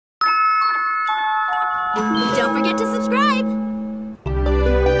Don't forget to subscribe!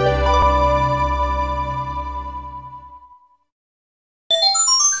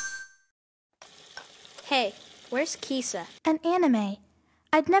 Hey, where's Kisa? An anime.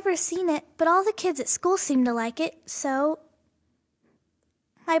 I'd never seen it, but all the kids at school seem to like it, so...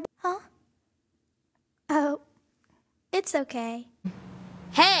 Huh? Oh, it's okay.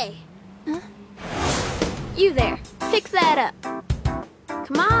 Hey! Huh? You there, pick that up.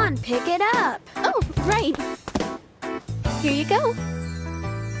 Come on, pick it up. Oh, right. Here you go.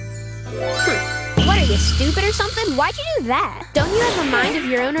 What, are you stupid or something? Why'd you do that? Don't you have a mind of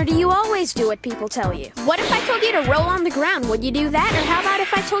your own, or do you always do what people tell you? What if I told you to roll on the ground? Would you do that? Or how about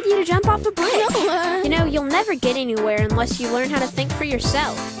if I told you to jump off a bridge? No, You know, you'll never get anywhere unless you learn how to think for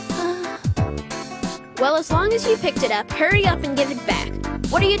yourself. Well, as long as you picked it up, hurry up and give it back.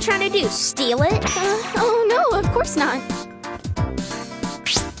 What are you trying to do, steal it? Oh no, of course not.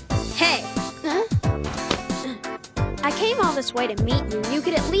 Hey! I came all this way to meet you. You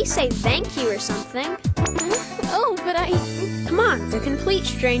could at least say thank you or something. Oh, but Come on, do complete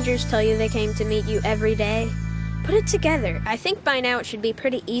strangers tell you they came to meet you every day? Put it together. I think by now it should be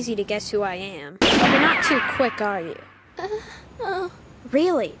pretty easy to guess who I am. You're not too quick, are you? Oh.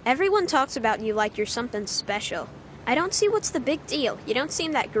 Really, everyone talks about you like you're something special. I don't see what's the big deal. You don't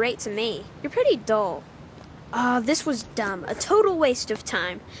seem that great to me. You're pretty dull. Ah, this was dumb. A total waste of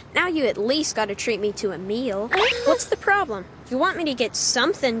time. Now you at least gotta treat me to a meal. What's the problem? You want me to get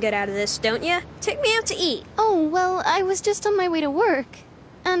something good out of this, don't you? Take me out to eat. Oh, well, I was just on my way to work.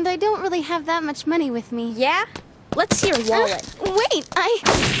 And I don't really have that much money with me. Yeah? Let's see your wallet. Wait,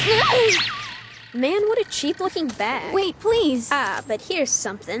 Man, what a cheap-looking bag. Wait, please. Ah, but here's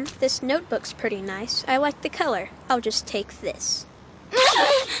something. This notebook's pretty nice. I like the color. I'll just take this.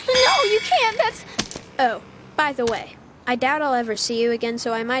 No, you can't. That's... Oh, by the way, I doubt I'll ever see you again,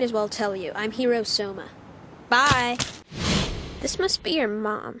 so I might as well tell you. I'm Hiro Sohma. Bye. This must be your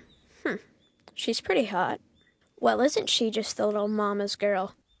mom. She's pretty hot. Well, isn't she just the little mama's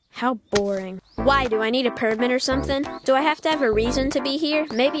girl? How boring. Why, do I need a permit or something? Do I have to have a reason to be here?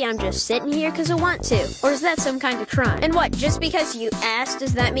 Maybe I'm just sitting here because I want to. Or is that some kind of crime? And what, just because you asked,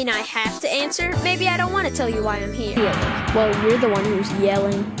 does that mean I have to answer? Maybe I don't want to tell you why I'm here. Well, you're the one who's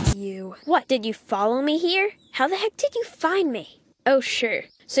yelling. You. What, did you follow me here? How the heck did you find me? Oh, sure.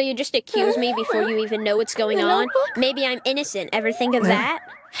 So you just accuse me before you even know what's going on? Maybe I'm innocent. Ever think of that?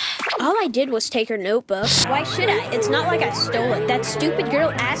 All I did was take her notebook. Why should I? It's not like I stole it. That stupid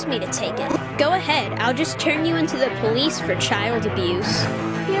girl asked me to take it. Go ahead. I'll just turn you into the police for child abuse.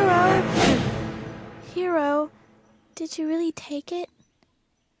 Hiro, did you really take it?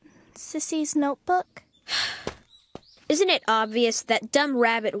 Sissy's notebook? Isn't it obvious that dumb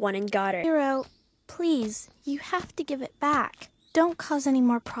rabbit went and got her? Hiro, please, you have to give it back. Don't cause any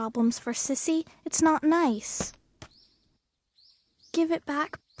more problems for Sissy. It's not nice. Give it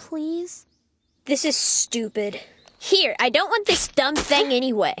back, please. This is stupid. Here, I don't want this dumb thing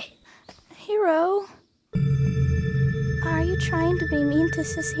anyway. Hiro, are you trying to be mean to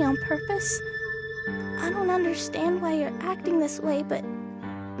Sissy on purpose? I don't understand why you're acting this way, but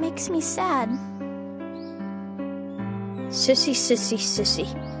it makes me sad. Sissy, sissy,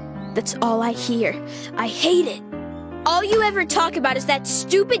 sissy. That's all I hear. I hate it. All you ever talk about is that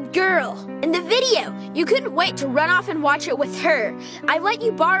stupid girl. In the video, you couldn't wait to run off and watch it with her. I let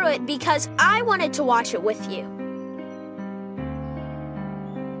you borrow it because I wanted to watch it with you.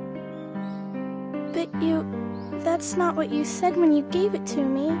 But that's not what you said when you gave it to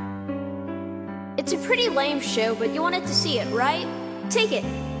me. It's a pretty lame show, but you wanted to see it, right? Take it.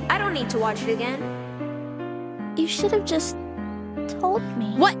 I don't need to watch it again. You should have just told me.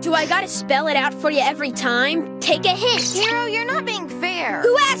 What, do I gotta spell it out for you every time? Take a hint. Hiro, you're not being fair.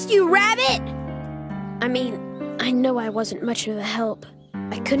 Who asked you, rabbit? I mean, I know I wasn't much of a help.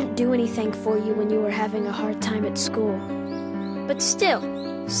 I couldn't do anything for you when you were having a hard time at school. But still,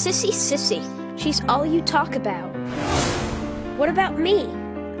 sissy, she's all you talk about. What about me?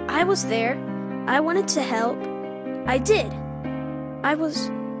 I was there. I wanted to help. I did. I was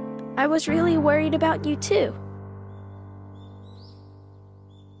really worried about you too.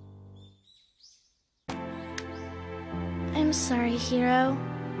 I'm sorry, Hiro.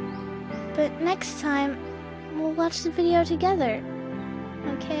 But next time, we'll watch the video together.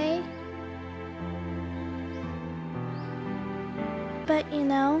 Okay? But, you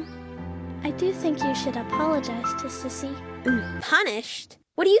know, I do think you should apologize to Sissy. Punished?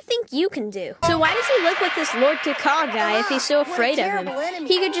 What do you think you can do? So why does he look like this Lord Kaka guy if he's so afraid of him?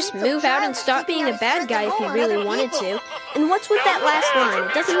 He could just move out and stop being a bad guy if he really wanted to. And what's with that last line?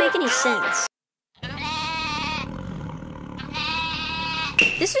 It doesn't make any sense.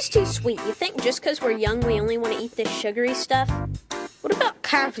 This is too sweet. You think just because we're young we only want to eat this sugary stuff? What about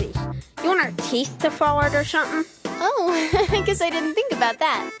cavities? You want our teeth to fall out or something? Oh, I guess I didn't think about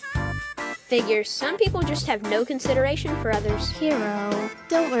that. Figures. Some people just have no consideration for others. Hiro,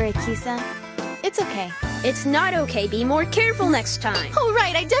 don't worry, Kisa. It's okay. It's not okay. Be more careful next time. Oh,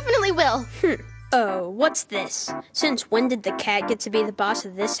 right, I definitely will. Oh, what's this? Since when did the cat get to be the boss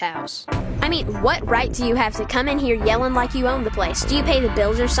of this house? I mean, what right do you have to come in here yelling like you own the place? Do you pay the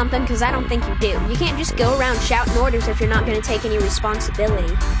bills or something? Because I don't think you do. You can't just go around shouting orders if you're not going to take any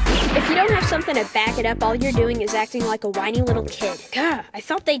responsibility. If you don't have something to back it up, all you're doing is acting like a whiny little kid. Gah, I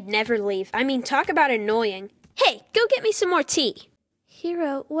thought they'd never leave. I mean, talk about annoying. Hey, go get me some more tea.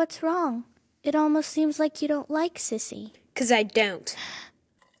 Hiro, what's wrong? It almost seems like you don't like Sissy. 'Cause I don't.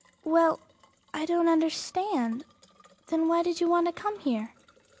 Well, I don't understand. Then why did you want to come here?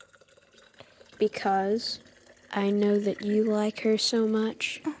 Because I know that you like her so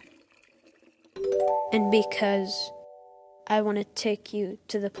much. And because I want to take you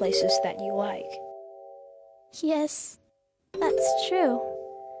to the places that you like. Yes, that's true.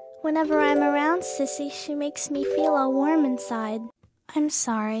 Whenever I'm around Sissy, she makes me feel all warm inside. I'm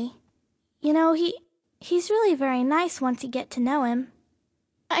sorry. You know, he's really very nice once you get to know him.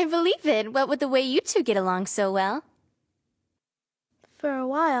 I believe it, what with the way you two get along so well. For a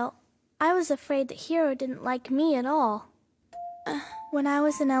while, I was afraid that Hiro didn't like me at all. When I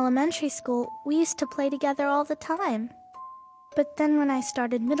was in elementary school, we used to play together all the time. But then when I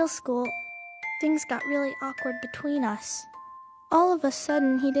started middle school, things got really awkward between us. All of a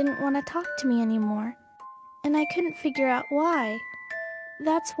sudden, he didn't want to talk to me anymore. And I couldn't figure out why.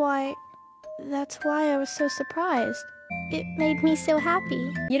 That's why I was so surprised. It made me so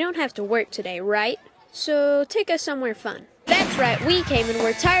happy. You don't have to work today, right? So take us somewhere fun. That's right, we came and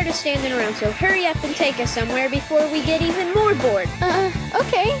we're tired of standing around, so hurry up and take us somewhere before we get even more bored.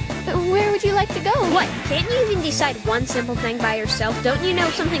 Okay. Where would you like to go? What? Can't you even decide one simple thing by yourself? Don't you know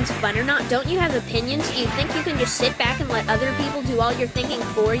if something's fun or not? Don't you have opinions? Do you think you can just sit back and let other people do all your thinking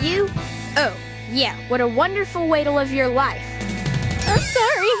for you? Oh, yeah, what a wonderful way to live your life. I'm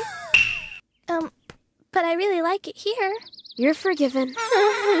sorry. But I really like it here. You're forgiven.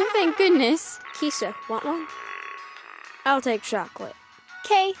 Thank goodness. Kisa, want one? I'll take chocolate.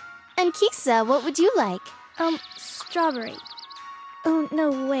 Kay, and Kisa, what would you like? Strawberry. Oh, no,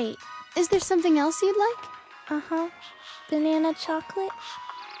 wait. Is there something else you'd like? Uh-huh. Banana chocolate?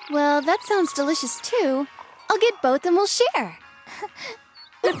 Well, that sounds delicious too. I'll get both and we'll share.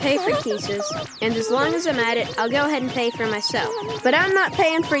 To pay for Kisa's, and as long as I'm at it, I'll go ahead and pay for myself. But I'm not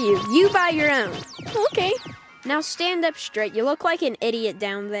paying for you. You buy your own. Okay. Now stand up straight. You look like an idiot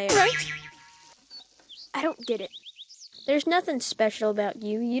down there. Right. I don't get it. There's nothing special about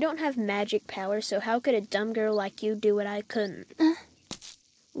you. You don't have magic powers, so how could a dumb girl like you do what I couldn't?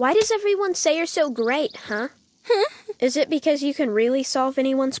 Why does everyone say you're so great, huh? Is it because you can really solve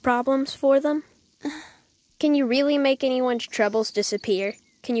anyone's problems for them? Can you really make anyone's troubles disappear?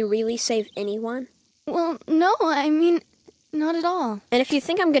 Can you really save anyone? Well, no, I mean, not at all. And if you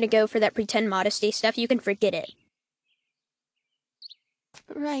think I'm gonna go for that pretend modesty stuff, you can forget it.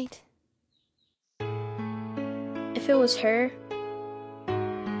 Right. If it was her,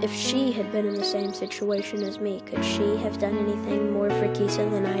 if she had been in the same situation as me, could she have done anything more for Kisa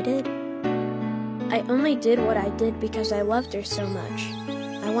than I did? I only did what I did because I loved her so much.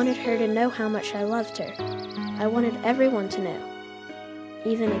 I wanted her to know how much I loved her. I wanted everyone to know,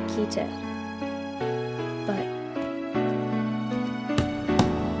 even Akito. But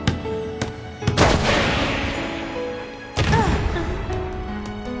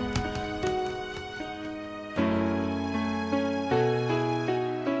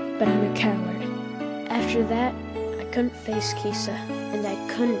I'm a coward. After that, I couldn't face Kisa, and I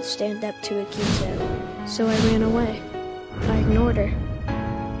couldn't stand up to Akito, so I ran away. I ignored her.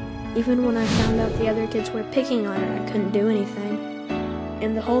 Even when I found out the other kids were picking on her, I couldn't do anything.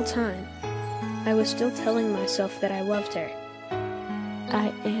 And the whole time, I was still telling myself that I loved her.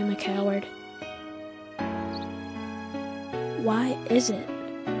 I am a coward. Why is it?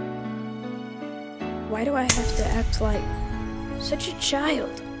 Why do I have to act like such a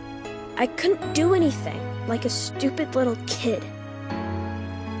child? I couldn't do anything, like a stupid little kid.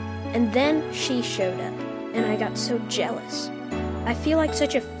 And then she showed up, and I got so jealous. I feel like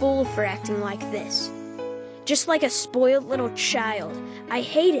such a fool for acting like this. Just like a spoiled little child. I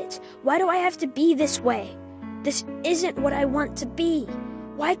hate it. Why do I have to be this way? This isn't what I want to be.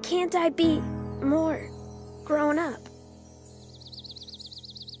 Why can't I be more grown up?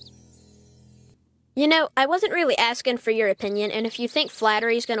 You know, I wasn't really asking for your opinion, and if you think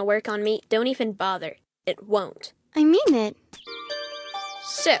flattery is going to work on me, don't even bother. It won't. I mean it.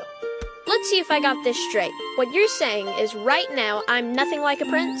 So, let's see if I got this straight. What you're saying is right now I'm nothing like a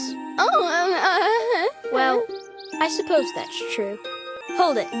prince? Well, I suppose that's true.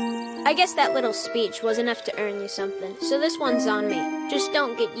 Hold it. I guess that little speech was enough to earn you something, so this one's on me. Just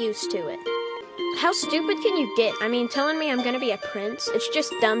don't get used to it. How stupid can you get? I mean, telling me I'm gonna be a prince? It's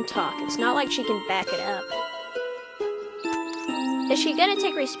just dumb talk. It's not like she can back it up. Is she gonna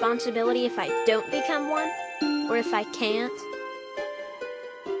take responsibility if I don't become one? Or if I can't?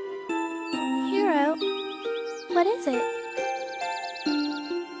 Hiro, what is it?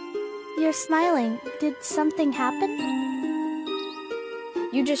 You're smiling. Did something happen?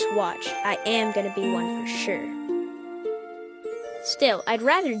 You just watch. I am gonna be one for sure. Still, I'd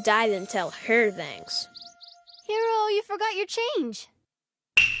rather die than tell her thanks. Hiro, you forgot your change.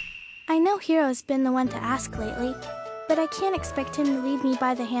 I know Hiro's been the one to ask lately, but I can't expect him to lead me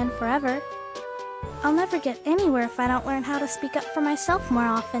by the hand forever. I'll never get anywhere if I don't learn how to speak up for myself more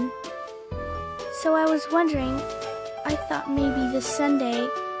often. So I was wondering, I thought maybe this Sunday,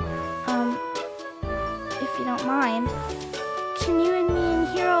 if you don't mind, can you and me and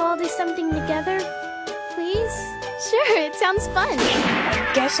Hiro all do something together, please? Sure, it sounds fun.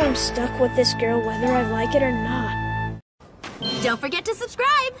 I guess I'm stuck with this girl whether I like it or not. Don't forget to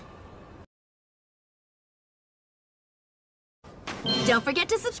subscribe. Don't forget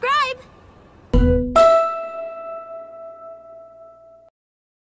to subscribe.